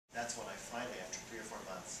that's when I finally, after 3 or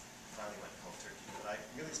 4 months, finally went cold turkey. But I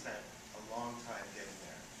really spent a long time getting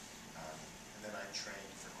there. And then I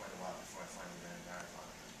trained for quite a while before I finally ran a marathon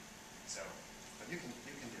of it. So, but you can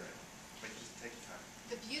do it. But just take your time.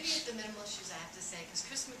 The beauty of the minimalist shoes, I have to say, because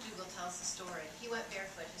Chris McDougall tells the story, he went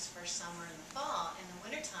barefoot his first summer in the fall. In the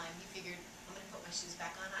wintertime, he figured, I'm going to put my shoes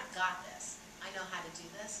back on. I've got this. I know how to do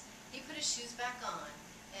this. He put his shoes back on,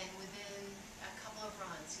 and within a couple of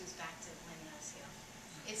runs, he was back to landing on his heel.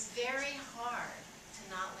 It's very hard to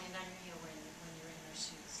not land on your heel when you're in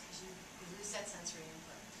those shoes, because you lose that sensory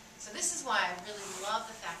input. So this is why I really love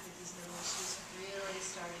the fact that these minimalist shoes have really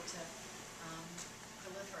started to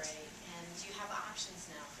proliferate, and you have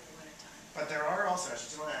options now for the wintertime. But there are also, I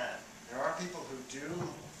just want to add, there are people who do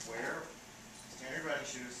wear standard running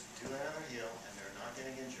shoes, do land on their heel, and they're not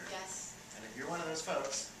getting injured. Yes. And if you're one of those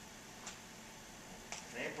folks,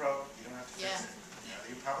 if it ain't broke, you don't have to fix it. You know,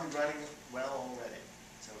 you're probably running well already.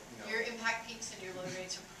 So, you know. Your impact peaks and your load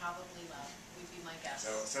rates are probably low, would be my guess.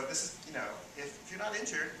 So this is, you know, if you're not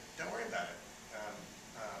injured, don't worry about it.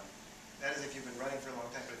 That is if you've been running for a long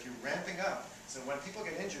time. But if you're ramping up, so when people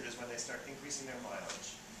get injured is when they start increasing their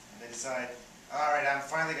mileage. And they decide, all right, I'm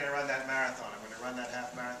finally going to run that marathon. I'm going to run that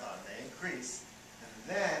half marathon. They increase. And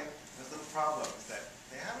then there's little problems that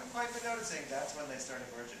they haven't quite been noticing. That's when they start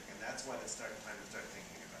emerging. And that's when it's time to start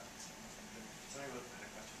thinking about it. So, somebody had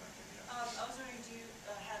a question about that. Yeah. I was wondering, do you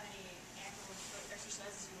have any ankle or foot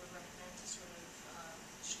exercises you would recommend to sort of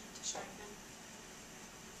to strengthen?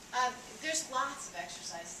 There's lots of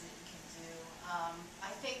exercises that you can do.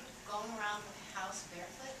 I think going around the house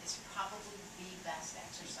barefoot is probably the best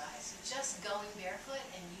exercise. So just going barefoot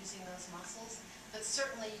and using those muscles. But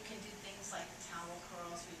certainly you can do things like towel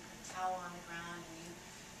curls, where you put a towel on the ground and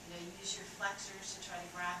you use your flexors to try to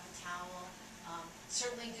grab the towel.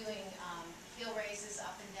 Certainly doing heel raises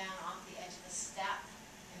up and down off the edge of the step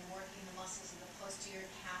and working the muscles of the posterior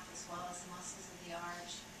calf as well as the muscles of the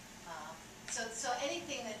arch. So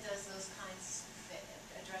anything that does those kinds,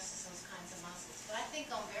 addresses those kinds of muscles. But I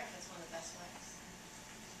think going barefoot is one of the best ways.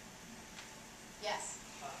 Yes?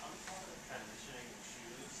 I'm fond of transitioning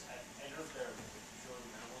shoes. I know there are really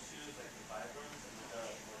minimal shoes like the Liebermans, and there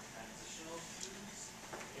are more transitional shoes.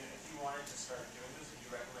 If you wanted to start doing this, would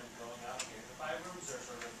you recommend going out and getting the Liebermans, or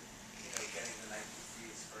sort of, getting the Nike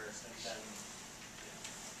Frees first and then?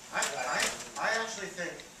 I actually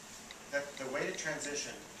think that the way to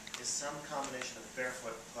transition is some combination of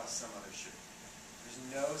barefoot plus some other shoe. There's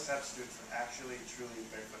no substitute for actually, truly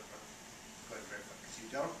barefoot going barefoot. Because you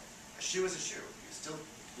don't, a shoe is a shoe. You're still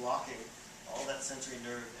blocking all that sensory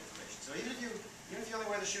nerve information. So even if you only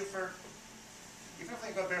wear the shoe for, even if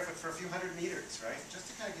you go barefoot for a few hundred meters, right?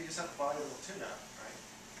 Just to kind of give yourself a body a little tune-up, right?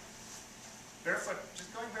 Barefoot,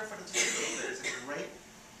 just going barefoot into the meters is a great,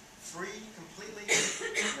 free, completely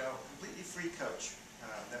free coach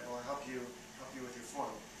that will help you with your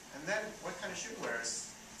form. And then what kind of shoe to wear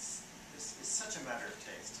is such a matter of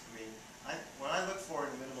taste. I mean, what I look for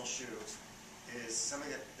in a minimal shoe is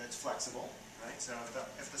something that's flexible, right? So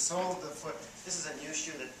if the sole of the foot, this is a new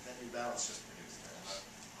shoe that New Balance just produced. I'm not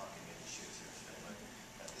hawking any shoes here today,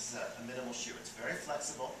 but this is a minimal shoe. It's very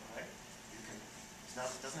flexible, right? It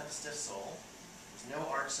doesn't have a stiff sole. There's no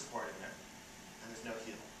arch support in it, and there's no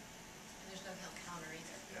heel. And there's no heel counter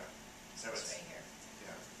either. Yeah. So it's right here.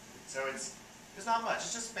 Yeah. So there's not much.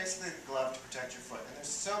 It's just basically a glove to protect your foot. And there's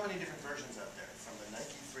so many different versions out there, from the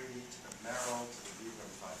Nike Free to the Merrell to the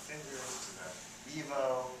Lieberman 5 Fingers to the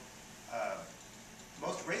Evo.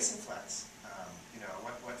 Most racing flats,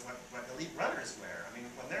 what elite runners wear. I mean,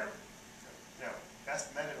 when they're,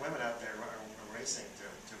 best men and women out there are racing to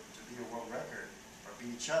beat a world record or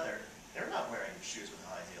beat each other, they're not wearing shoes with a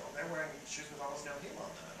high heel. They're wearing shoes with almost no heel on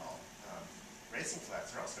them at all. Racing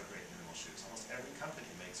flats are also great minimal shoes. Almost every company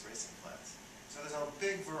makes racing flats. So there's a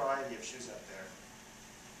big variety of shoes out there.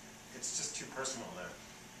 It's just too personal to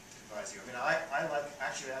advise you. I mean, I have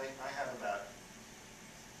about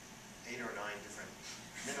 8 or 9 different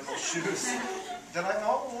minimal shoes that I've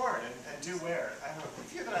all worn and do wear. I have a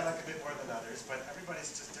few that I like a bit more than others, but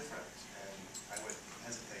everybody's just different, and I would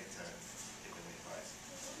hesitate to give them advice.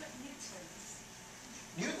 What about Newtons?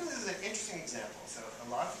 Newtons is an interesting example. So a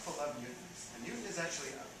lot of people love Newtons. And Newton is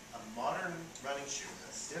actually a modern running shoe with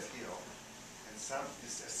a stiff heel and a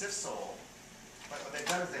stiff sole. But what they've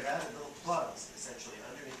done is they've added little plugs, essentially,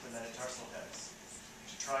 underneath the metatarsal heads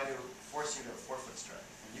to try to force you to a forefoot strike.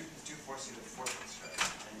 And Newtons do force you to a forefoot strike.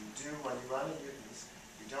 And when you run in Newtons,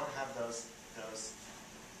 you don't have the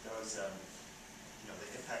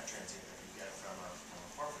impact transient that you get from a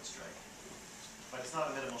forefoot strike. But it's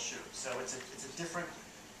not a minimal shoe. So it's a different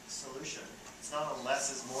solution. It's not a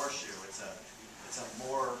less is more shoe. It's It's a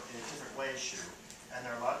more, in a different way, shoe. And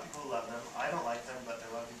there are a lot of people who love them. I don't like them, but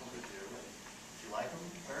there are a lot of people who do. And if you like them,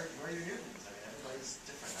 wear your Newtons. I mean, everybody's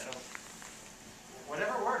different.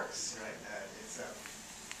 Whatever works, right? I'm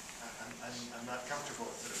not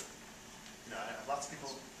comfortable with sort of, I have lots of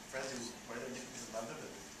people, friends who wear their Newtons and love them.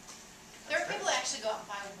 There are people that actually go out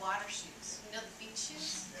and buy water shoes, the beach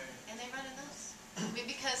shoes, and they run in those. I mean,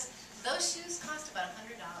 because those shoes cost about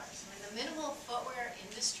 $100. I mean, the minimal footwear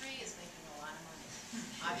industry is making a lot of money,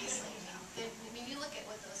 obviously. I mean, you look at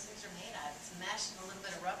what those things are made out of. It's mesh and a little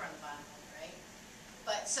bit of rubber on the bottom of it, right?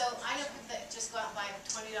 But so I know people that just go out and buy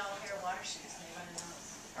 $20 pair of water shoes, and they run in those.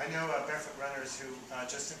 I know barefoot runners who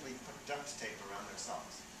just simply put duct tape around their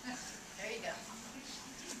socks. There you go.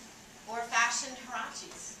 Or fashion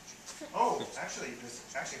Hirachis. Oh, actually,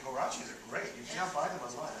 Hirachis are great. You can now buy them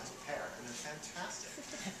online. I have a pair, and they're fantastic.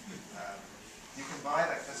 You can buy,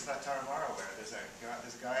 like this Taramara wear. There's a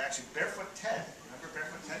guy, actually, Barefoot Ted. Remember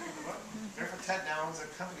Barefoot Ted from the book? Barefoot Ted now owns a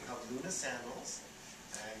company called Luna Sandals.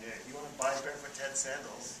 And if you want to buy Barefoot Ted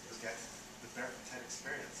sandals, you'll get the Barefoot Ted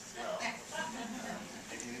experience as well.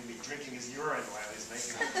 Maybe he'll be drinking his urine while he's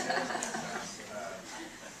making the sandals.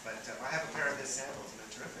 But I have a pair of his sandals, and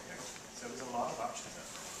they're terrific. So there's a lot of options out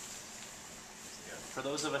there. For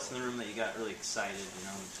those of us in the room that you got really excited,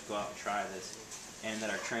 to go out and try this, and that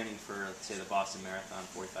are training for, let's say, the Boston Marathon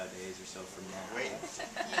 45 days or so from now. Wait.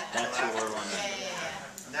 That's what we're wondering.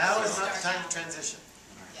 Now is not the time to transition.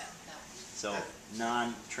 Yeah, no. So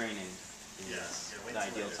non-training is the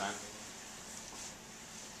ideal time.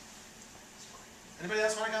 Anybody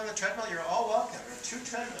else want to go on the treadmill? You're all welcome. There are 2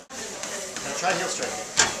 treadmills. Now try heel straight.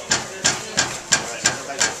 All right, now go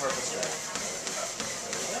back to purple straight.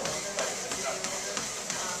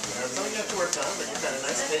 There's something you have to work on, but you've got a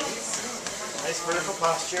nice cadence, nice vertical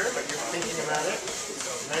posture, but you're thinking about it,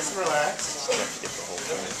 nice and relaxed.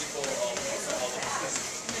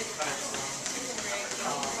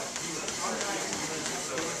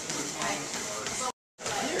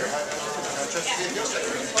 Here, now just do heel straight.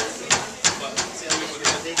 See how you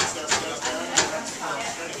can take this now slows down, that's fine.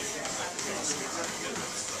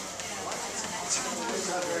 It's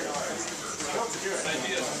not very hard. You don't have to do it. This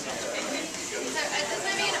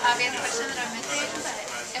might be an obvious question that I'm missing, but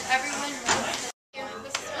if everyone wants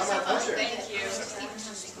Oh, my pleasure. thank you.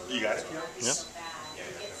 You got it? Yeah.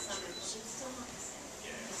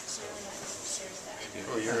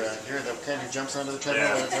 Oh, you're the kind who jumps onto the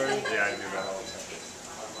treadmill when it's already? Yeah, I do that all the time.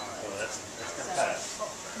 Oh, that's kind of fast.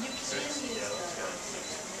 You can use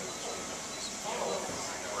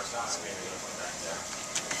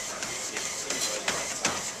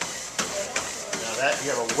Now that, you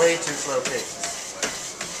have a way too slow pace.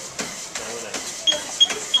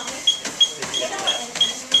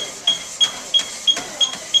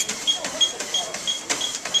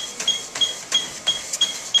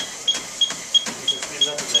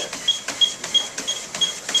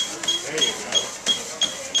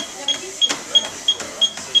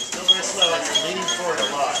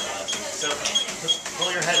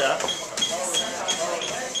 Pull your head up. Don't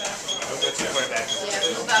go too far back. Yeah,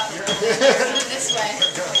 move up. Move this way.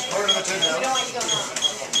 Quarter of the We don't want you going wrong.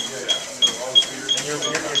 And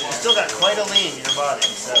you've still got quite a lean in your body.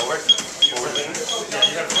 So you got a lean, so try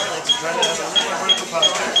to have a little vertical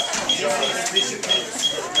posture. See if you can increase your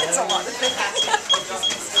pace. It's a lot. There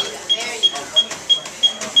you go.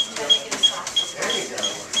 There you go.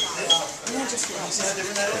 You see how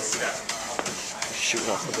different that is? Shooting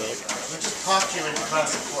off the back. We just talked you into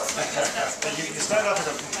classic form. But you start off with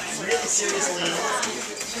a really serious lean.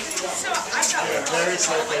 So I got Very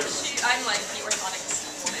slow pace. I'm like the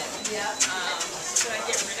orthotics woman. Yeah. Should I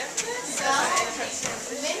get rid of this?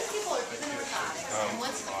 Many people are given orthotics, and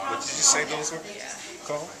once the What did you say those were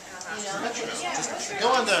called? Go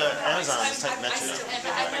on to Amazon and type metronome.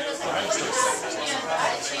 I noticed that I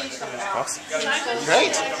changed the law. Awesome.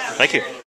 Great. Thank you.